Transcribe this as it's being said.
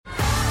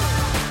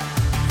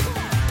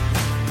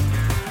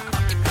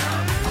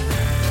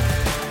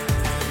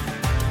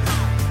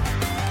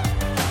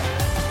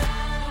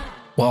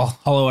Well,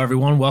 hello,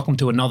 everyone. Welcome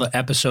to another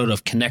episode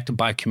of Connected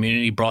by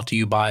Community, brought to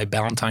you by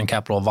Ballantine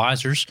Capital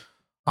Advisors.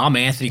 I'm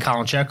Anthony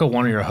Colancheco,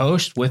 one of your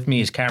hosts. With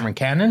me is Cameron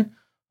Cannon,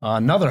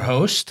 another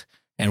host.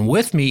 And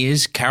with me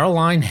is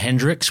Caroline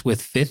Hendricks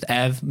with Fifth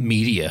Ave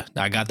Media.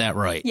 I got that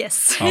right.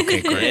 Yes.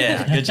 Okay, great.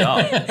 Yeah, good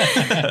job.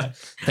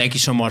 Thank you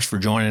so much for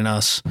joining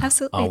us.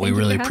 Absolutely. We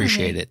really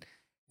appreciate it.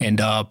 And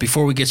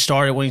before we get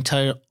started, why don't you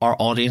tell our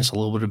audience a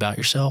little bit about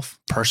yourself,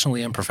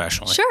 personally and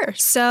professionally? Sure.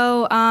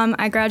 So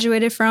I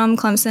graduated from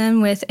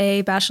Clemson with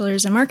a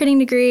bachelor's in marketing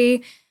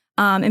degree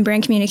and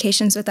brand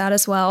communications with that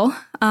as well.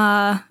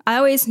 I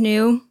always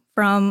knew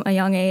from a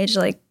young age,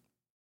 like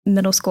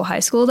middle school,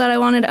 high school, that I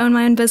wanted to own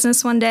my own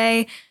business one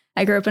day.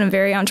 I grew up in a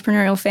very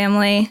entrepreneurial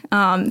family,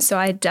 so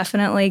I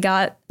definitely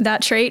got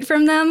that trait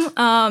from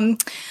them.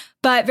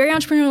 But very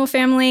entrepreneurial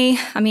family.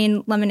 I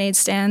mean, lemonade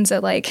stands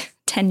at like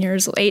 10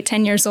 years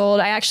old.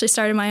 I actually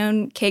started my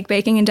own cake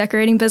baking and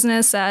decorating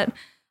business at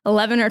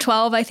 11 or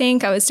 12, I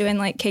think. I was doing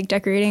like cake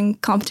decorating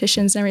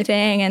competitions and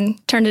everything,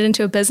 and turned it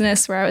into a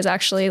business where I was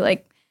actually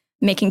like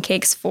making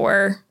cakes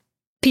for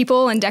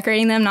people and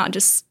decorating them, not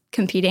just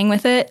competing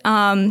with it.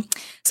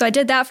 So I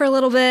did that for a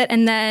little bit.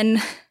 And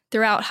then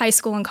throughout high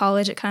school and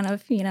college, it kind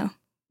of,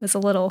 was a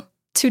little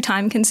too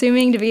time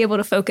consuming to be able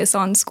to focus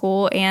on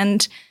school.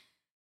 And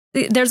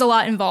there's a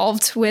lot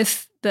involved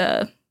with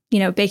the,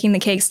 baking the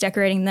cakes,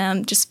 decorating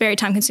them, just very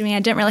time consuming. I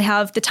didn't really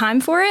have the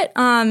time for it.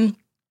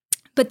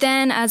 But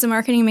then as a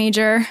marketing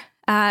major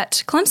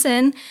at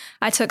Clemson,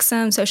 I took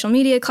some social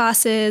media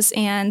classes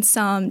and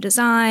some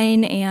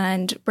design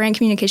and brand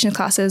communication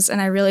classes. And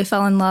I really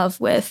fell in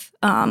love with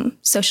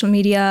social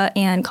media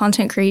and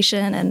content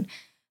creation and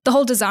the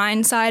whole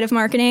design side of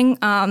marketing.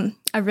 I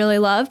really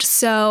loved.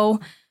 So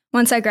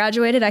once I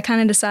graduated, I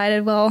kind of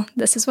decided, well,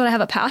 this is what I have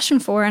a passion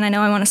for. And I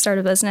know I want to start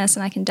a business,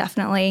 and I can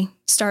definitely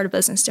start a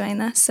business doing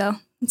this. So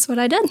that's what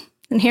I did.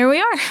 And here we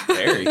are.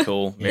 Very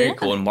cool. Very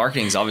cool. And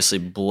marketing's obviously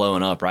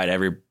blowing up, right?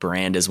 Every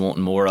brand is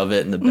wanting more of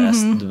it and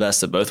the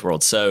best of both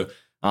worlds. So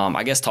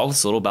I guess talk to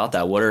us a little about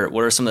that. What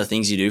are some of the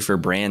things you do for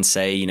brands?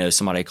 Say,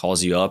 somebody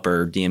calls you up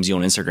or DMs you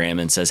on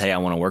Instagram and says, hey, I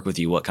want to work with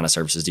you. What kind of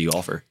services do you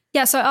offer?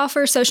 Yeah, so I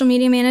offer social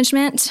media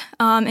management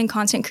and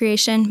content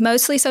creation,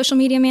 mostly social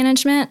media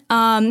management.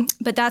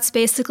 But that's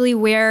basically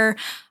where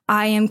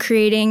I am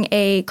creating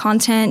a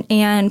content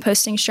and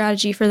posting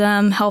strategy for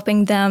them,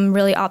 helping them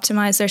really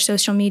optimize their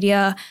social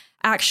media,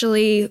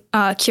 actually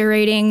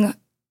curating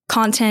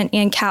content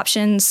and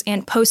captions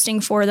and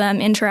posting for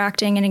them,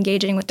 interacting and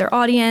engaging with their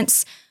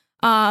audience.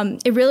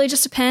 It really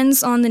just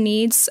depends on the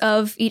needs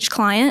of each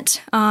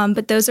client,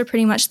 but those are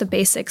pretty much the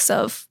basics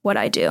of what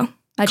I do.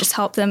 I just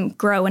help them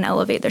grow and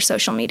elevate their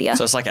social media.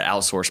 So it's like an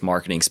outsourced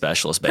marketing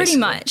specialist,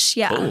 basically. Pretty much,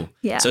 yeah. Cool.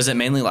 Yeah. So is it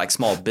mainly like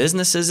small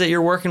businesses that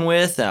you're working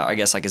with? I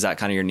guess is that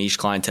kind of your niche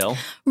clientele?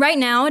 Right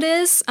now it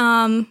is.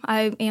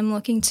 I am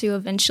looking to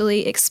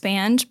eventually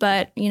expand,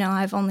 but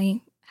I've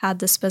only had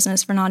this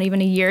business for not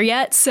even a year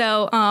yet.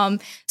 So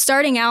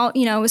starting out,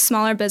 with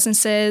smaller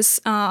businesses,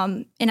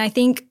 and I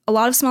think a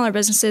lot of smaller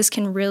businesses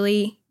can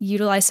really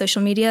utilize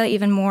social media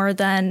even more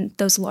than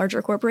those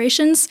larger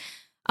corporations,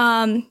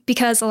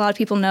 because a lot of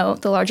people know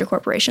the larger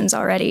corporations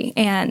already.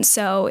 And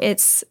so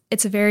it's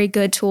a very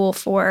good tool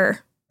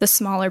for the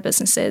smaller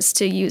businesses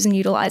to use and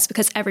utilize,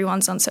 because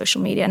everyone's on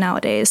social media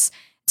nowadays.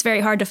 It's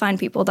very hard to find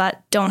people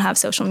that don't have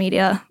social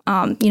media.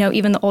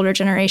 Even the older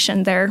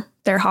generation, they're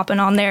hopping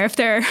on there. If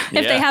they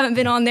haven't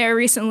been on there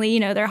recently,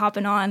 they're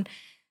hopping on.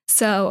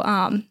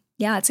 So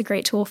it's a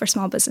great tool for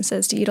small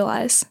businesses to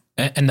utilize.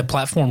 And the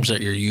platforms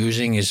that you're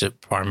using, is it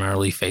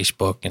primarily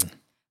Facebook and?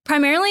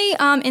 Primarily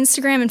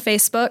Instagram and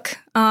Facebook.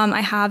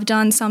 I have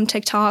done some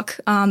TikTok,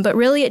 but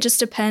really it just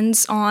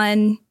depends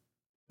on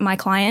my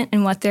client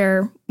and what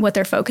their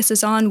focus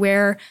is on,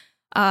 where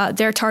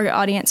their target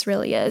audience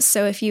really is.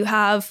 So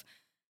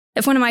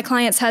if one of my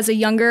clients has a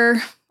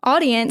younger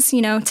audience,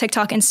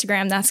 TikTok,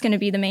 Instagram, that's going to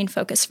be the main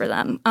focus for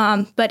them.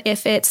 But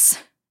if it's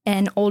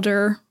an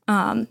older,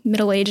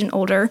 middle-aged and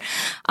older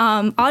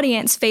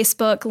audience,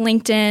 Facebook,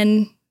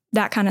 LinkedIn,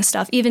 that kind of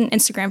stuff, even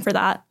Instagram for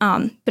that.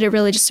 But it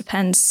really just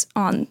depends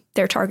on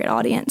their target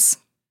audience.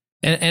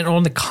 And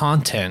on the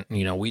content,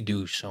 we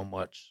do so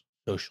much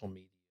social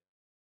media.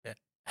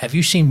 Have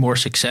you seen more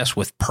success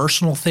with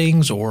personal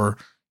things or,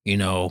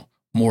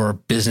 more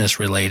business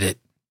related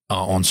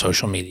on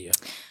social media?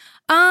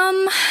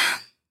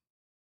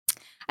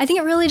 I think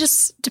it really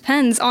just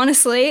depends,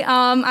 honestly.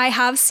 I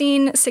have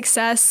seen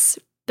success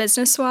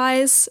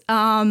business-wise.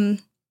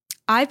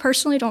 I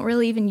personally don't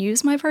really even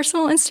use my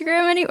personal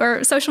Instagram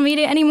or social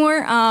media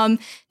anymore,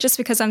 just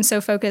because I'm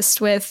so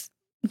focused with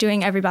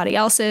doing everybody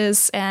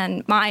else's,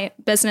 and my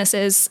business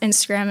is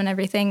Instagram and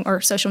everything, or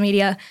social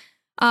media.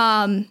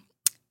 But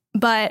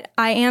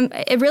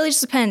it really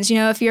just depends.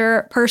 If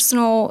you're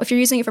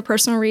using it for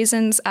personal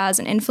reasons as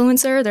an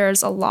influencer,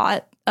 there's a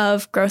lot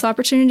of growth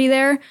opportunity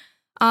there.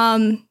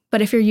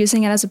 But if you're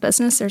using it as a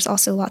business, there's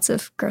also lots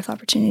of growth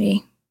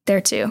opportunity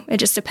there too. It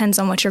just depends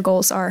on what your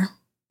goals are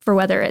for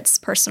whether it's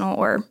personal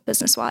or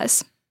business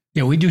wise.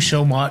 Yeah, we do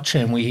so much,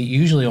 and we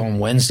usually on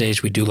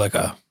Wednesdays we do like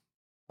a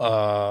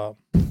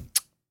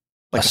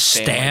like a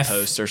family staff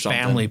post or something.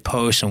 family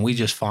post, and we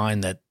just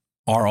find that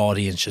our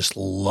audience just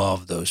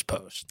love those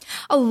posts.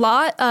 A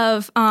lot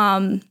of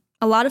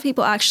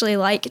people actually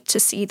like to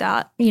see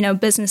that,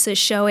 businesses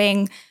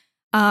showing,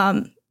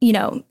 kind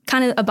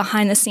of a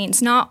behind the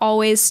scenes, not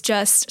always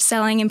just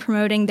selling and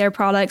promoting their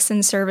products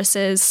and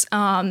services,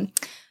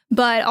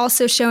 but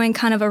also showing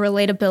kind of a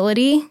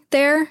relatability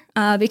there,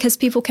 because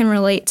people can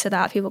relate to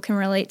that. People can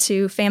relate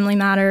to family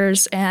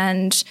matters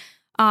and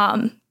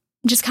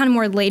just kind of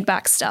more laid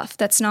back stuff.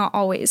 They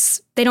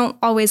don't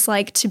always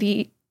like to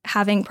be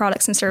having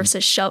products and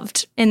services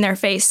shoved in their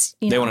face.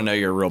 They want to know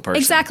you're a real person.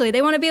 Exactly.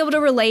 They want to be able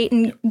to relate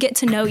and get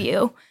to know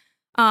you.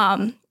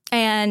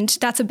 And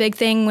that's a big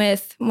thing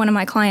with one of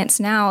my clients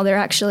now. They're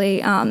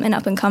actually an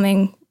up and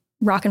coming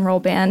rock and roll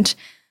band.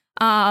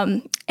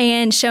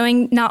 And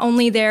showing not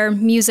only their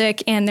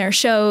music and their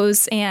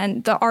shows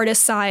and the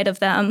artist side of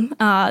them,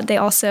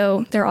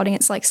 their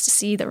audience likes to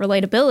see the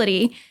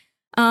relatability.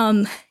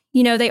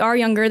 They are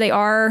younger. They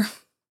are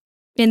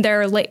in their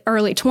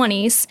early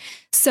 20s.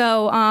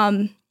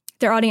 So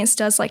their audience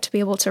does like to be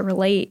able to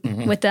relate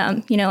with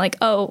them,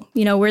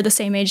 we're the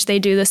same age. They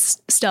do this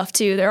stuff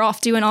too. They're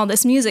off doing all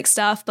this music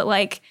stuff, but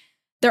like,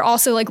 they're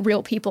also like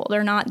real people.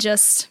 They're not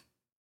just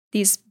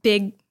these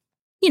big,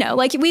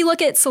 like we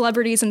look at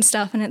celebrities and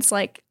stuff and it's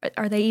like,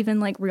 are they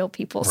even like real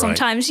people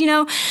sometimes,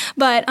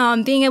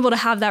 but being able to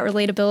have that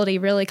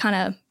relatability really kind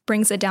of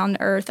brings it down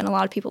to earth. And a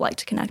lot of people like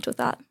to connect with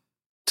that.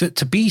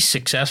 To be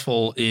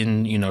successful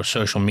in,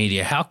 social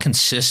media, how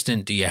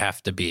consistent do you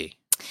have to be?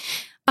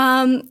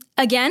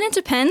 Again, it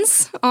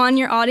depends on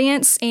your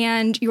audience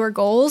and your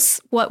goals.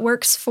 What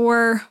works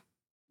for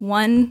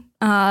one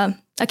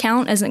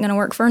account isn't going to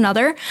work for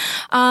another.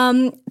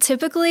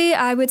 Typically,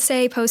 I would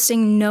say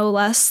posting no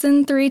less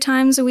than 3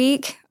 times a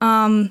week.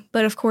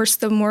 But of course,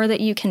 the more that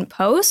you can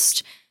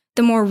post,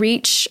 the more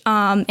reach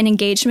and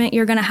engagement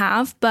you're going to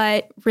have.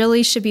 But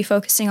really should be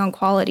focusing on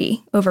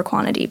quality over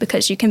quantity,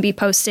 because you can be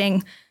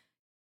posting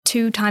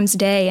 2 times a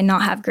day and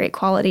not have great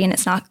quality, and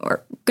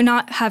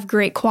not have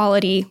great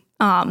quality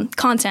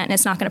content, and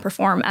it's not going to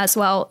perform as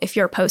well if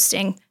you're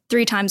posting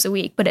 3 times a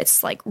week, but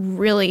it's like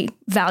really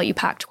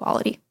value-packed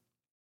quality.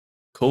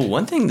 Cool.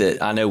 One thing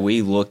that I know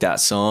we looked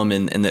at some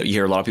and that you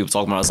hear a lot of people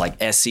talking about is like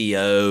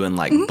SEO and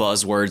like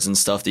buzzwords and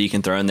stuff that you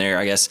can throw in there.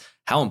 I guess,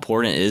 how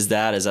important is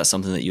that? Is that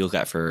something that you look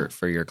at for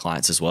your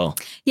clients as well?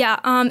 Yeah.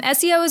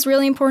 SEO is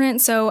really important.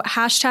 So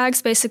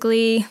hashtags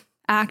basically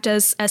act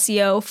as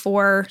SEO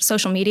for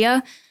social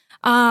media.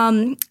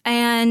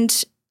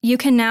 And you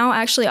can now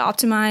actually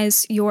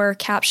optimize your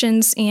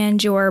captions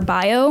and your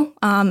bio,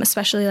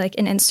 especially like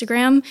in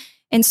Instagram.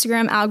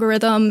 Instagram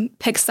algorithm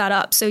picks that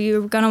up. So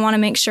you're going to want to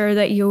make sure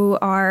that you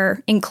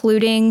are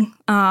including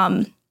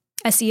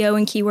SEO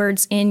and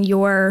keywords in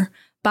your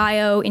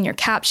bio, in your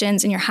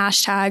captions, in your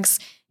hashtags.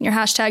 In your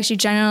hashtags, you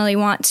generally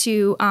want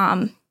to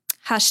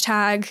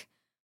hashtag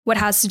what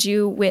has to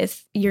do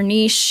with your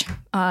niche,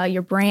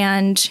 your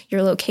brand,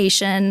 your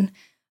location,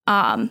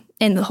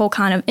 in the whole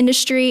kind of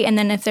industry. And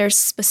then if there's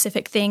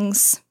specific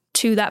things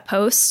to that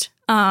post,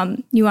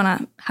 you want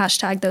to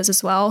hashtag those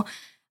as well.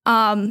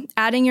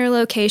 Adding your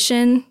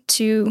location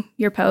to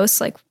your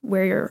post, like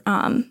where you're,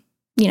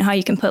 how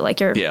you can put like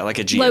your like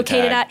a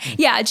located geotag.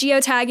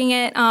 Geotagging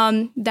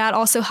it. That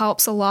also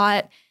helps a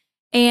lot.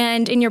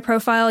 And in your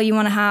profile, you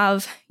want to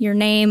have your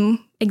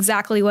name,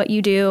 exactly what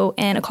you do,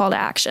 and a call to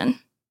action.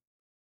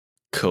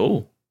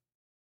 Cool.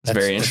 That's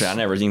very interesting. I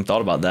never even thought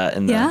about that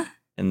in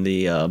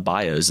the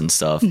bios and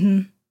stuff.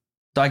 Mm-hmm.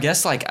 So I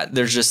guess like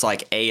there's just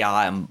like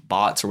AI and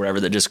bots or whatever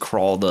that just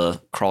crawl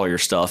your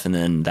stuff, and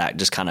then that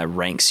just kind of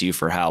ranks you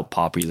for how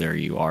popular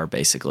you are,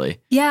 basically.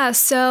 Yeah.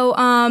 So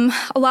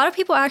a lot of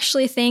people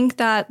actually think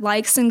that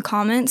likes and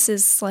comments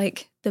is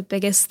like the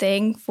biggest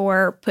thing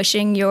for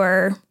pushing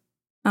your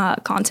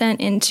content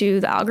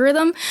into the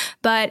algorithm,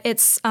 but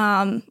it's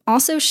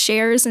also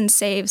shares and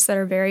saves that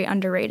are very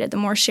underrated. The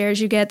more shares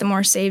you get, the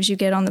more saves you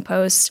get on the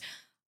post,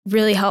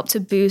 really help to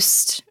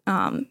boost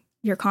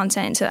your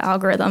content into the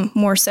algorithm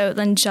more so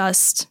than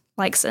just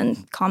likes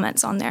and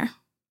comments on there.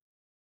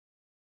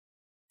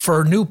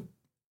 For a new,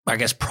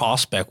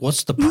 prospect,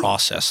 what's the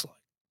process like?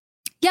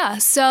 Yeah.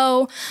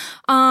 So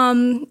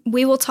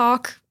we will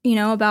talk,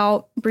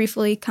 about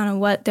briefly kind of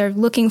what they're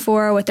looking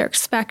for, what they're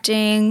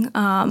expecting,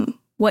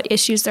 what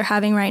issues they're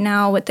having right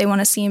now, what they want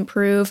to see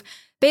improve,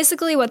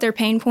 basically what their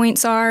pain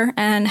points are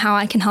and how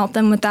I can help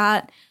them with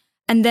that.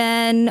 And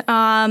then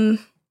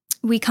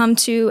we come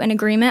to an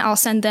agreement.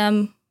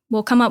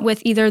 We'll come up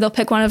with either they'll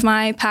pick one of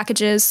my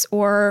packages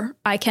or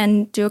I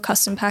can do a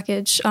custom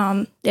package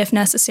if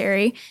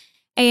necessary.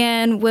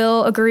 And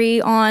we'll agree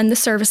on the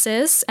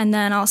services, and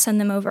then I'll send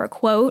them over a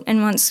quote.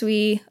 And once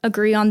we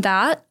agree on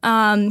that,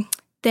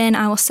 then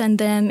I will send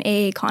them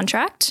a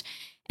contract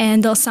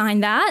and they'll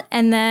sign that.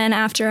 And then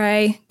after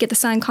I get the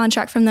signed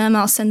contract from them,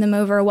 I'll send them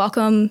over a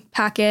welcome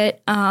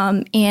packet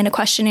and a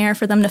questionnaire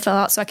for them to fill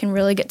out so I can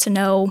really get to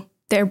know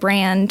their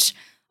brand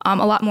a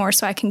lot more,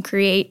 so I can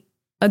create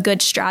a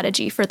good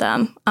strategy for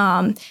them.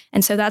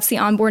 And so that's the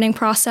onboarding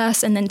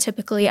process. And then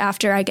typically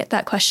after I get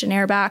that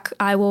questionnaire back,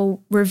 I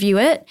will review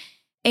it.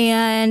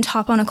 and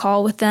hop on a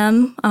call with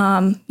them,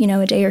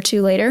 a day or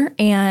two later,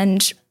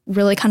 and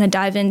really kind of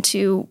dive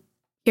into,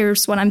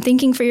 here's what I'm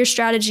thinking for your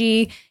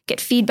strategy,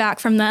 get feedback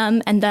from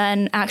them, and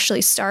then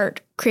actually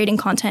start creating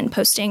content and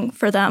posting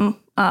for them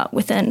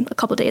within a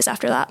couple days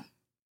after that.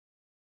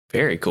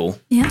 Very cool.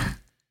 Yeah.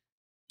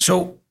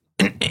 So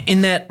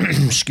in that,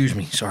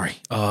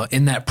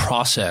 in that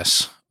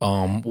process,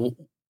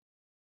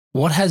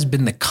 what has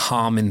been the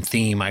common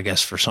theme, I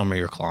guess, for some of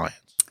your clients?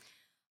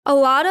 A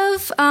lot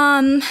of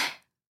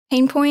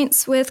pain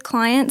points with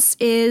clients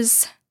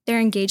is their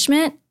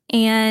engagement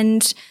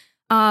and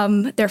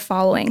their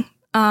following.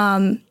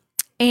 And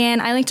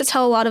I like to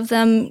tell a lot of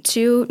them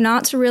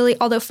not to really,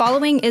 although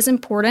following is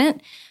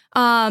important,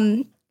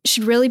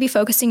 should really be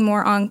focusing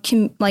more on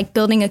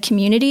building a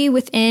community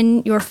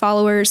within your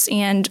followers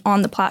and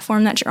on the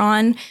platform that you're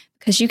on,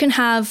 because you can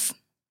have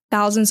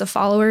thousands of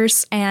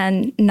followers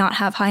and not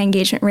have high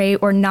engagement rate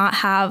or not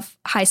have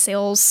high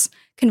sales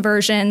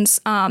conversions.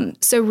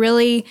 So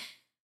really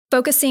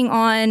focusing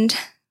on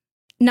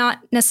not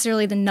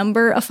necessarily the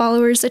number of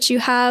followers that you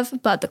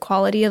have, but the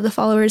quality of the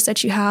followers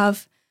that you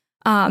have.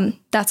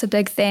 That's a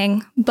big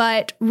thing.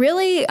 But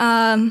really,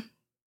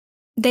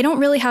 they don't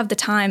really have the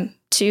time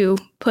to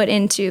put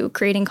into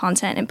creating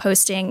content and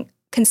posting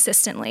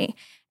consistently.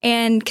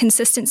 And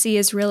consistency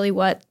is really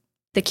what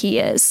the key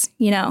is,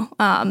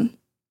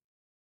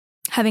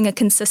 having a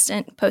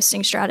consistent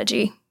posting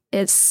strategy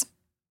is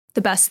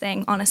the best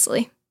thing,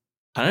 honestly.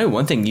 I know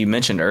one thing you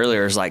mentioned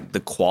earlier is like the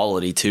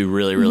quality too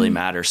really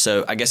matters.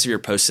 So I guess if you're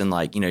posting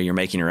you're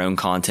making your own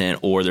content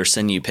or they're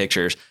sending you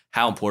pictures,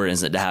 how important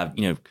is it to have,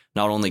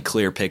 not only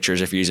clear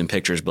pictures if you're using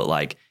pictures, but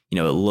it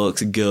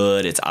looks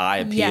good, it's eye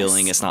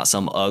appealing, It's not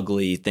some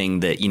ugly thing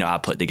that, I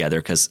put together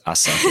because I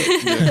suck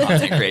at doing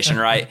content creation,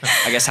 right?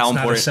 I guess how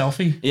important. Not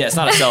a selfie? Yeah, it's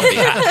not a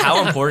selfie.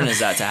 How important is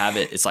that to have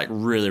it? It's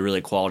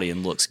really quality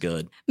and looks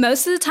good.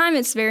 Most of the time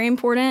it's very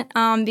important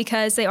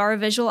because they are a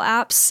visual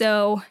app.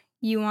 So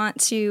you want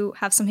to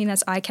have something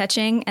that's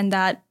eye-catching and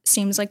that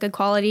seems like good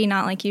quality,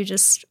 not like you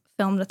just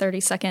filmed a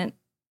 30-second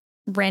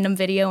random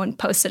video and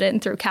posted it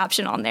and threw a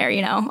caption on there,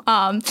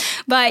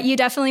 But you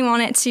definitely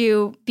want it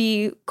to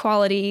be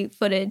quality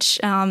footage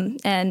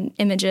and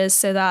images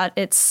so that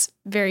it's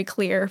very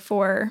clear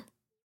for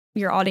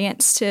your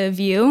audience to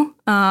view.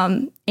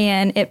 And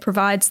it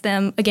provides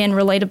them, again,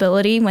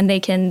 relatability when they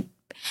can...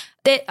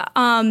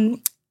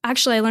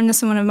 Actually, I learned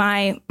this in one of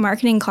my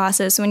marketing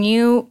classes. When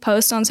you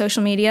post on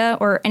social media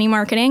or any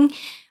marketing,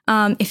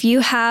 if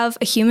you have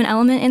a human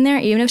element in there,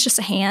 even if it's just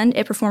a hand,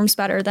 it performs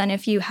better than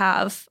if you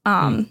have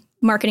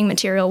marketing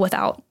material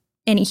without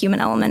any human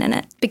element in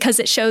it, because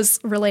it shows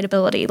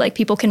relatability, like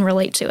people can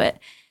relate to it.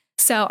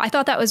 So I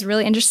thought that was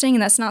really interesting,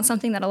 and that's not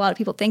something that a lot of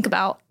people think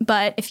about.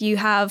 But if you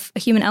have a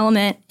human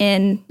element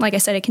in, like I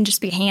said, it can just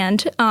be a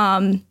hand,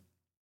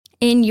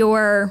 in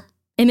your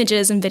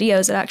images and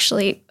videos, it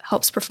actually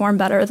helps perform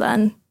better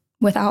than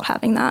without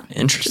having that.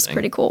 Interesting. Which is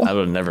pretty cool. I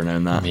would have never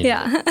known that.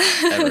 Yeah.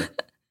 Ever.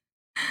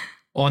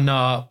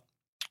 On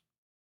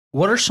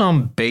what are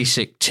some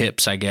basic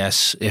tips, I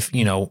guess, if,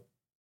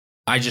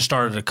 I just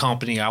started a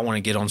company, I want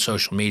to get on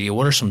social media.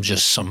 What are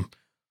some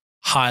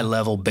high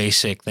level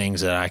basic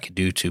things that I could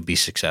do to be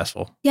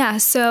successful? Yeah.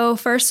 So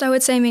first I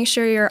would say make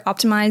sure you're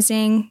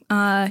optimizing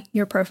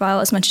your profile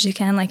as much as you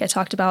can, like I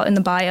talked about in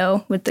the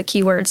bio with the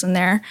keywords in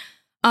there.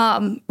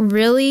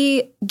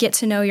 Really get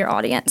to know your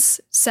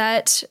audience.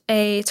 Set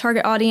a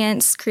target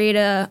audience, create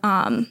a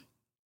an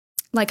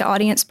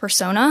audience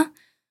persona.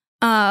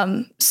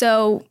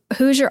 So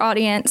who's your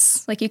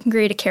audience? Like you can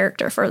create a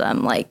character for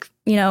them,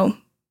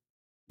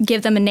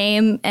 give them a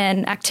name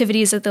and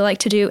activities that they like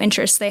to do,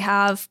 interests they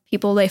have,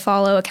 people they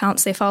follow,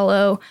 accounts they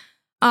follow.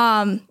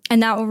 And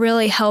that will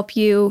really help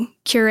you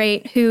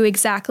curate who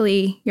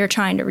exactly you're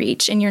trying to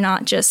reach. And you're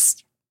not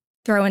just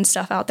throwing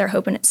stuff out there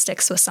hoping it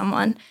sticks with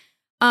someone.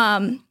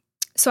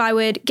 So I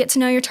would get to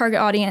know your target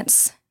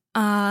audience,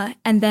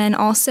 and then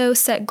also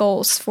set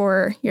goals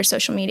for your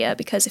social media,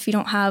 because if you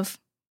don't have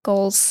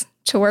goals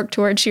to work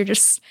towards, you're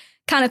just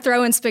kind of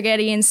throwing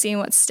spaghetti and seeing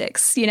what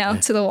sticks,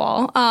 to the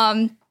wall.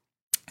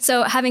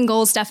 So having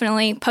goals,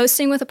 definitely.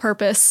 Posting with a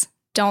purpose.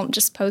 Don't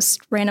just post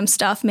random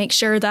stuff. Make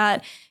sure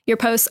that your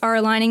posts are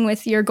aligning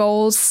with your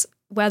goals,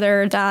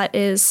 whether that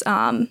is,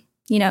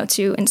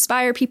 to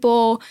inspire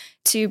people,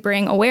 to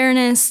bring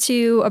awareness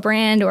to a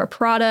brand or a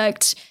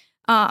product,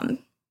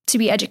 to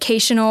be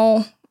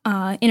educational,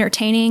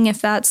 entertaining,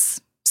 if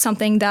that's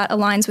something that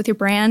aligns with your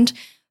brand.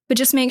 But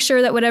just make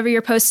sure that whatever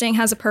you're posting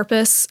has a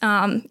purpose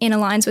and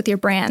aligns with your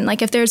brand.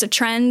 Like if there's a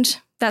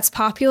trend that's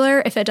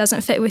popular, if it doesn't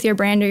fit with your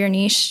brand or your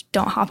niche,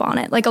 don't hop on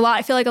it.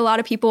 I feel like a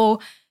lot of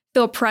people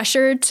feel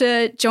pressured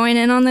to join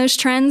in on those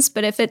trends,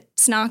 but if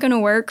it's not going to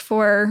work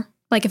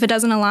if it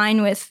doesning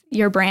align with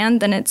your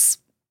brand, then it's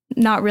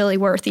not really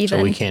worth even.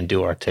 So we can't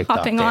do our TikTok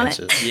hopping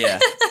dances. On it.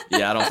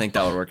 Yeah, I don't think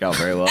that would work out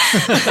very well.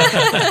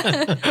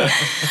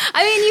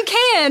 I mean, you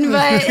can,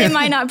 but it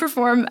might not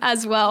perform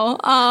as well.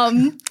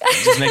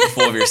 Just make a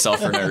fool of yourself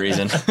for no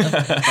reason.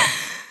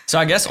 So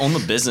I guess on the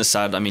business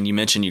side, I mean, you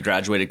mentioned you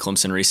graduated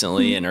Clemson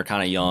recently and are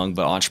kind of young,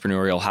 but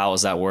entrepreneurial. How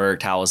has that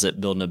worked? How is it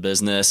building a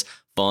business?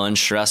 Fun,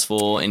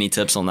 stressful? Any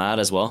tips on that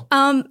as well?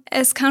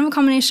 It's kind of a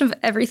combination of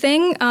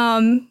everything.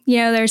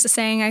 There's a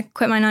saying, I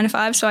quit my 9 to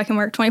 5 so I can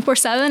work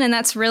 24/7. And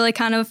that's really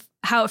kind of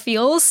how it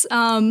feels.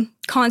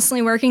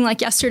 Constantly working.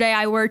 Like yesterday,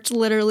 I worked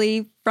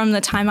literally from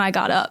the time I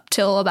got up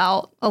till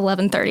about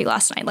 11:30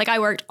 last night. Like I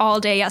worked all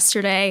day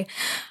yesterday.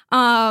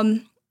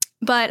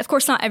 But of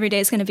course, not every day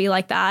is going to be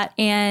like that.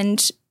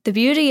 And the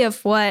beauty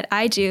of what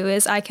I do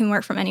is I can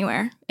work from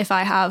anywhere if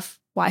I have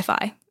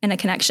Wi-Fi and a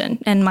connection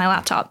and my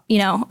laptop.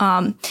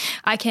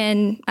 I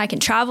can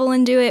travel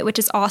and do it, which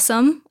is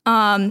awesome.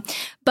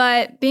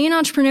 But being an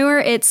entrepreneur,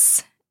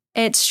 it's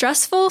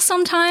stressful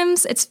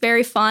sometimes. It's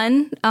very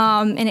fun,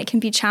 and it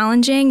can be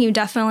challenging. You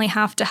definitely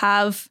have to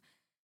have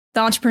the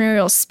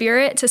entrepreneurial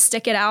spirit to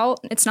stick it out.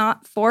 It's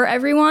not for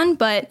everyone,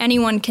 but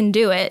anyone can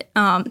do it.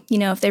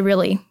 If they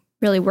really,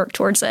 really work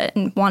towards it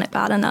and want it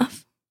bad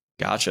enough.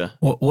 Gotcha.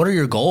 What are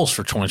your goals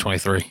for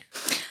 2023?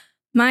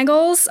 My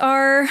goals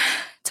are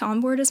to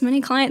onboard as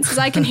many clients as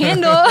I can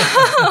handle,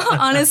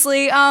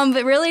 honestly.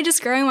 But really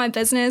just growing my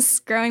business,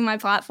 growing my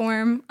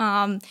platform,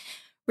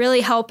 really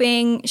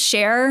helping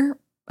share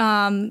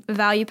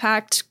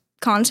value-packed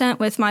content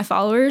with my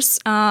followers.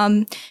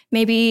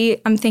 Maybe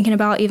I'm thinking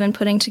about even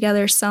putting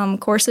together some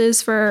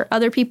courses for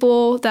other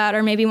people that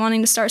are maybe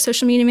wanting to start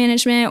social media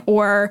management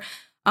or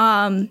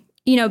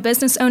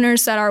business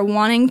owners that are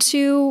wanting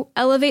to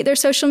elevate their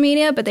social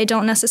media, but they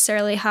don't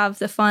necessarily have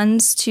the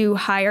funds to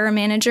hire a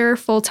manager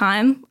full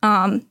time,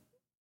 at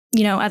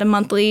a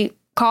monthly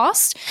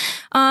cost,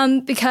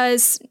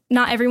 because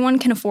not everyone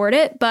can afford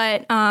it.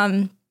 But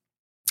I'm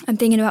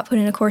thinking about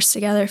putting a course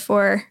together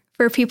for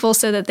people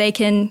so that they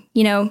can,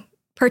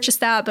 purchase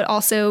that, but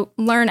also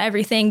learn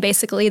everything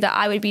basically that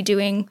I would be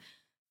doing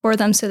for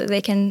them so that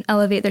they can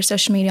elevate their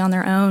social media on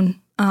their own.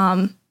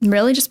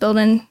 Really just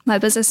building my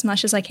business as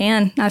much as I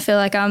can. I feel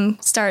like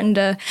I'm starting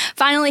to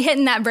finally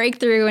hitting that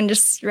breakthrough and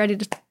just ready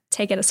to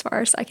take it as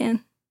far as I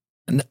can.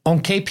 And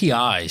on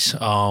KPIs,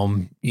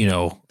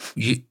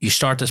 you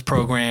start this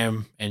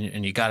program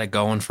and you got it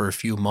going for a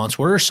few months.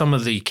 What are some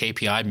of the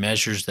KPI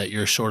measures that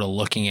you're sort of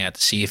looking at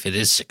to see if it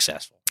is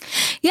successful?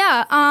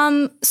 Yeah.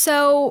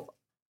 So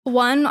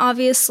one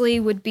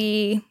obviously would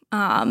be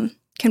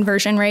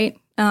conversion rate.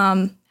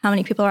 How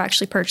many people are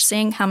actually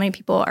purchasing? How many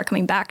people are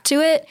coming back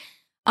to it?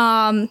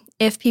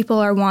 If people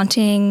are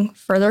wanting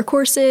further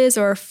courses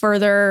or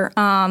further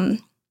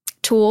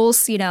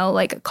tools,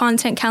 like a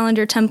content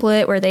calendar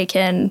template where they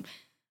can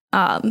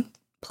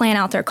plan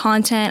out their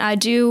content. I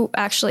do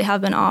actually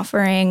have been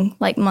offering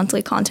like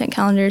monthly content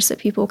calendars that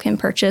people can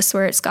purchase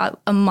where it's got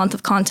a month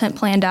of content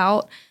planned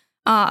out.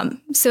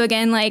 So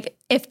again, like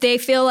if they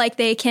feel like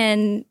they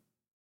can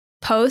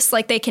post,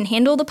 like they can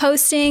handle the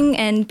posting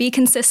and be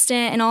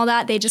consistent and all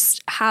that, they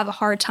just have a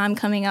hard time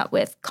coming up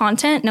with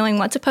content, knowing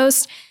what to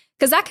post.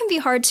 Because that can be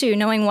hard too,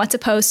 knowing what to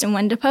post and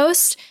when to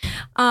post.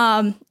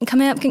 Coming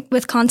up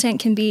with content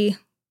can be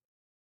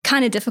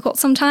kind of difficult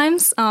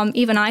sometimes.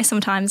 Even I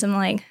sometimes am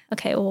like,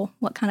 okay, well,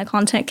 what kind of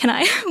content can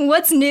I,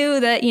 what's new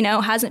that,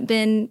 hasn't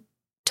been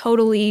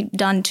totally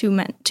done too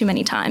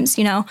many times,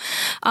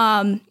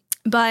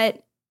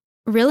 But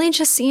really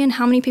just seeing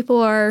how many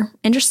people are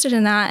interested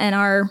in that and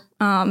are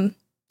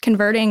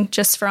converting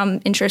just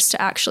from interest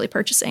to actually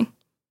purchasing.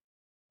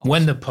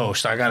 When to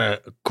post? I got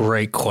a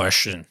great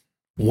question.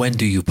 When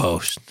do you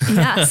post?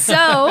 Yeah,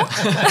 so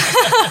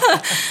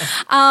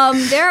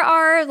there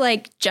are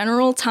like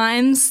general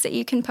times that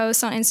you can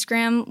post on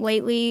Instagram.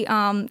 Lately,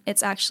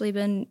 it's actually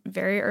been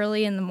very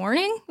early in the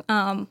morning,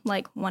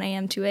 like 1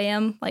 a.m., 2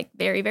 a.m., like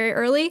very, very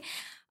early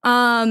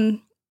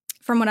from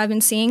what I've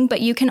been seeing. But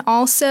you can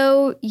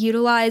also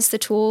utilize the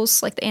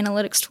tools, like the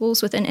analytics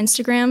tools within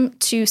Instagram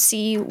to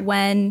see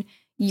when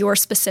your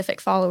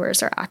specific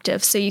followers are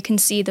active. So you can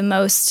see the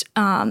most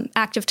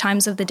active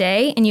times of the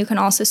day, and you can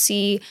also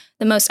see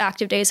the most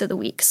active days of the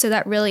week. So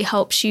that really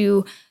helps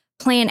you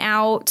plan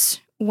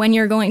out when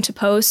you're going to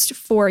post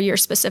for your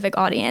specific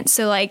audience.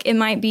 So like it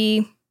might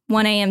be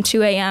 1 a.m.,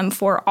 2 a.m.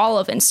 for all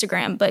of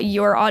Instagram, but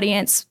your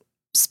audience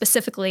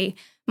specifically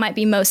might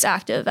be most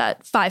active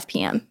at 5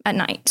 p.m. at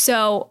night.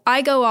 So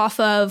I go off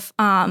of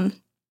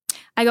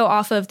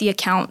the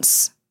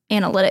account's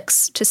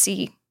analytics to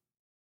see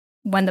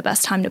when the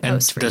best time to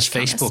post. And does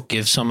Facebook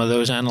give some of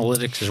those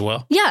analytics as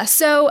well? Yeah.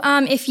 So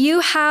if you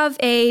have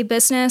a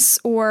business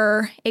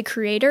or a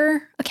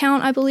creator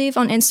account, I believe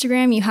on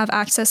Instagram, you have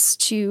access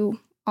to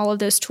all of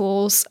those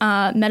tools.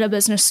 Meta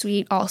Business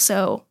Suite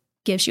also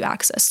gives you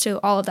access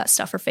to all of that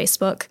stuff for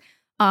Facebook.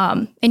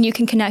 And you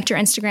can connect your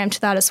Instagram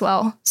to that as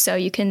well. So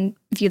you can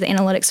view the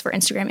analytics for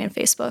Instagram and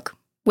Facebook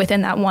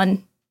within that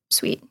one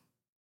suite.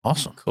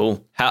 Awesome.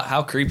 Cool.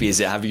 How creepy is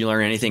it? Have you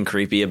learned anything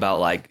creepy about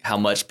like how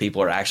much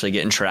people are actually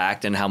getting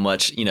tracked and how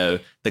much,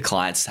 the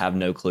clients have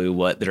no clue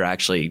what they're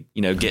actually,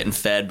 getting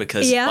fed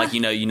because like,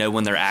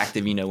 when they're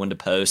active, when to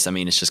post. I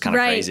mean, it's just kind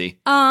of crazy.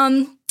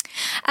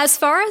 As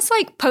far as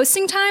like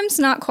posting times,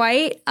 not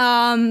quite.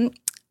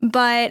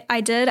 But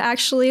I did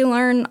actually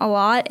learn a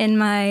lot in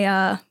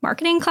my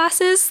marketing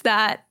classes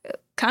that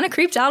kind of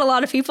creeped out a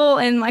lot of people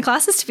in my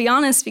classes, to be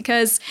honest,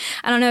 because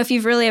I don't know if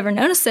you've really ever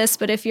noticed this,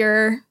 but if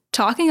you're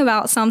talking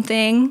about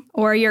something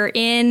or you're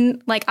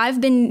in, like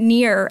I've been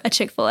near a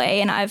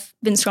Chick-fil-A and I've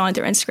been scrolling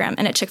through Instagram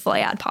and a Chick-fil-A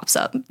ad pops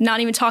up, not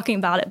even talking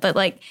about it, but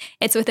like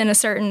it's within a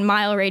certain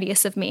mile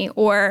radius of me.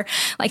 Or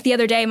like the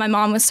other day, my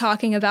mom was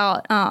talking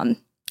about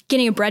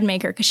getting a bread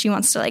maker because she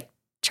wants to like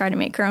try to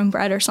make her own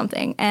bread or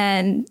something.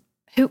 And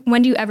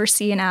when do you ever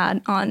see an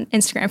ad on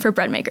Instagram for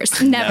bread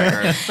makers?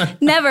 Never.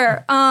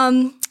 Never.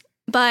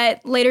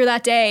 But later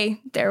that day,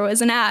 there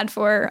was an ad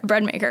for a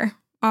bread maker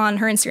on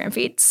her Instagram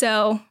feed.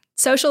 So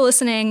social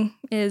listening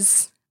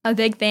is a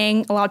big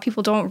thing. A lot of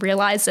people don't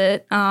realize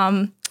it.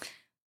 But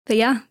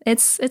yeah,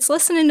 it's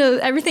listening to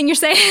everything you're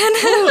saying.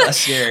 Ooh,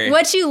 that's scary.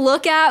 What you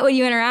look at, what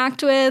you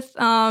interact with,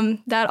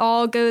 that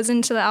all goes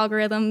into the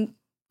algorithm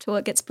to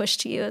what gets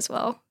pushed to you as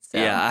well. So.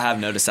 Yeah, I have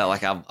noticed that.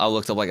 Like I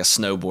looked up like a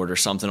snowboard or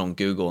something on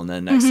Google, and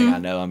then next thing I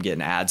know, I'm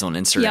getting ads on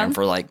Instagram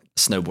for like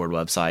snowboard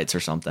websites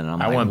or something.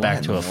 And I went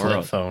back to a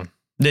flip phone.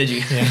 Did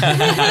you?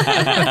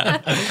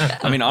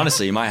 I mean,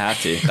 honestly, you might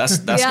have to.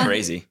 That's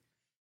crazy.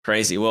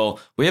 Crazy. Well,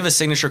 we have a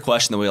signature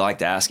question that we like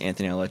to ask.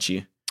 Anthony, I'll let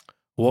you.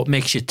 What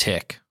makes you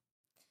tick?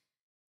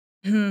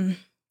 Well,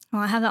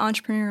 I have the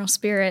entrepreneurial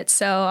spirit.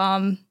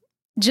 So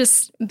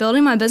just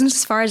building my business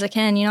as far as I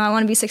can. You know, I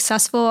want to be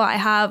successful. I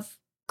have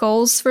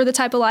goals for the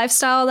type of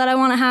lifestyle that I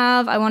want to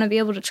have. I want to be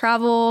able to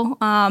travel.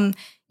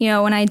 You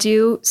know, when I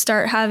do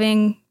start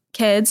having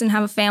kids and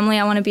have a family,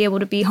 I want to be able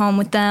to be home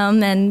with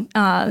them. And,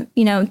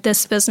 you know,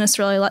 this business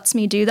really lets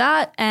me do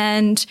that.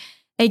 And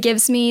it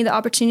gives me the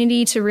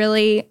opportunity to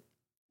really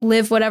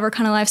live whatever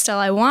kind of lifestyle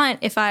I want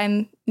if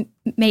I'm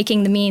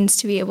making the means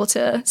to be able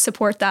to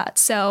support that.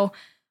 So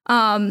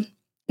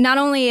not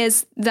only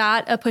is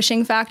that a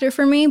pushing factor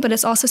for me, but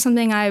it's also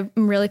something I'm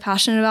really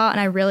passionate about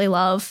and I really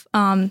love.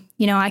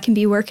 You know, I can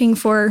be working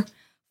for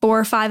 4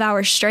 or 5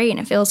 hours straight and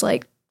it feels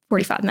like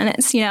 45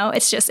 minutes, you know,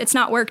 it's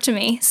not work to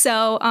me.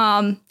 So,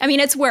 I mean,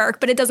 it's work,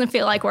 but it doesn't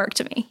feel like work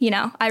to me. You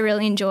know, I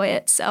really enjoy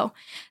it. So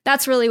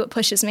that's really what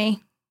pushes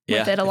me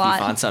with it a lot. If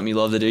you find something you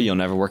love to do, you'll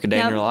never work a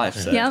day in your life.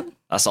 So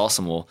that's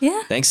awesome. Well,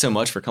 thanks so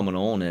much for coming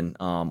on. And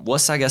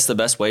what's, I guess, the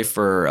best way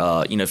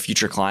for, you know,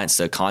 future clients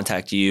to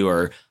contact you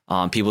or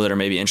people that are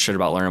maybe interested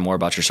about learning more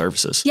about your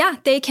services? Yeah,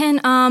 they can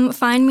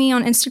find me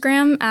on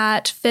Instagram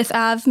at Fifth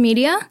Ave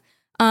Media,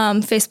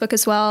 Facebook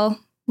as well,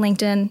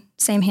 LinkedIn,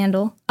 same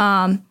handle.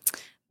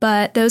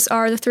 But those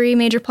are the 3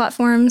 major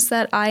platforms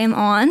that I am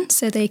on.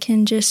 So they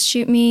can just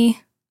shoot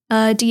me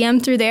a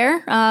DM through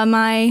there.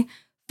 My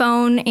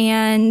phone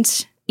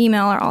and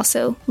email are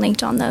also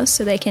linked on those.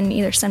 So they can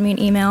either send me an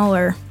email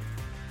or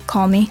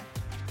call me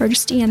or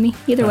just DM me.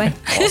 Either way.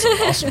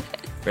 Awesome.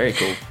 Very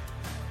cool.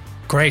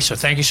 Great. So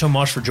thank you so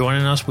much for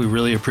joining us. We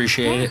really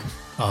appreciate it.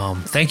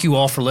 Thank you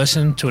all for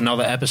listening to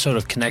another episode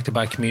of Connected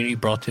by Community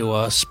brought to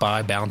us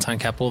by Ballantine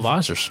Capital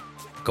Advisors.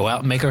 Go out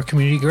and make our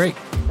community great.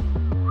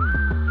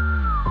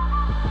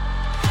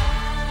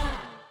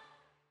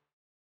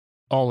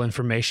 All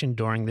information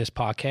during this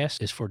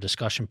podcast is for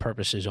discussion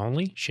purposes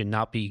only, should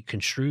not be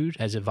construed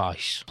as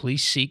advice.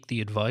 Please seek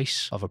the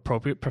advice of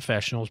appropriate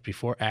professionals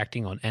before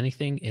acting on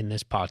anything in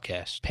this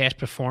podcast. Past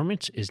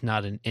performance is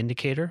not an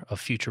indicator of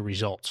future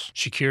results.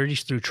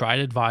 Securities through Triad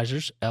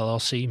Advisors,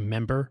 LLC,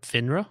 member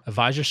FINRA.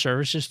 Advisor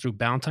services through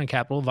Ballantine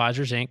Capital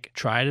Advisors, Inc.,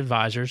 Triad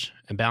Advisors,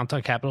 and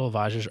Ballantine Capital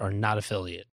Advisors are not affiliated.